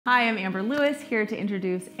Hi, I'm Amber Lewis, here to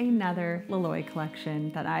introduce another Loloi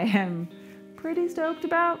collection that I am pretty stoked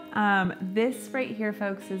about. This right here,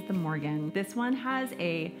 folks, is the Morgan. This one has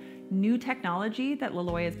a new technology that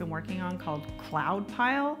Loloi has been working on called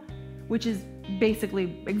CloudPile, which is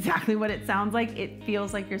basically exactly what it sounds like. It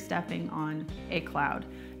feels like you're stepping on a cloud.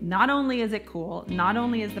 Not only is it cool, not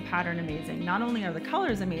only is the pattern amazing, not only are the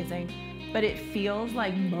colors amazing, but it feels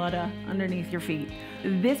like butter underneath your feet.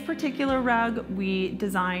 This particular rug we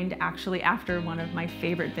designed actually after one of my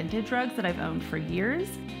favorite vintage rugs that I've owned for years.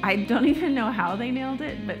 I don't even know how they nailed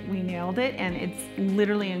it, but we nailed it, and it's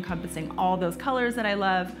literally encompassing all those colors that I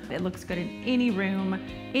love. It looks good in any room,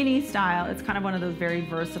 any style. It's kind of one of those very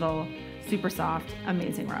versatile, super soft,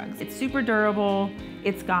 amazing rugs. It's super durable.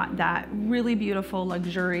 It's got that really beautiful,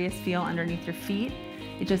 luxurious feel underneath your feet.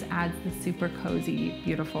 It just adds the super cozy,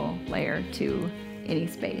 beautiful layer to any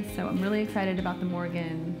space. So I'm really excited about the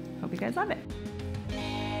Morgan. Hope you guys love it.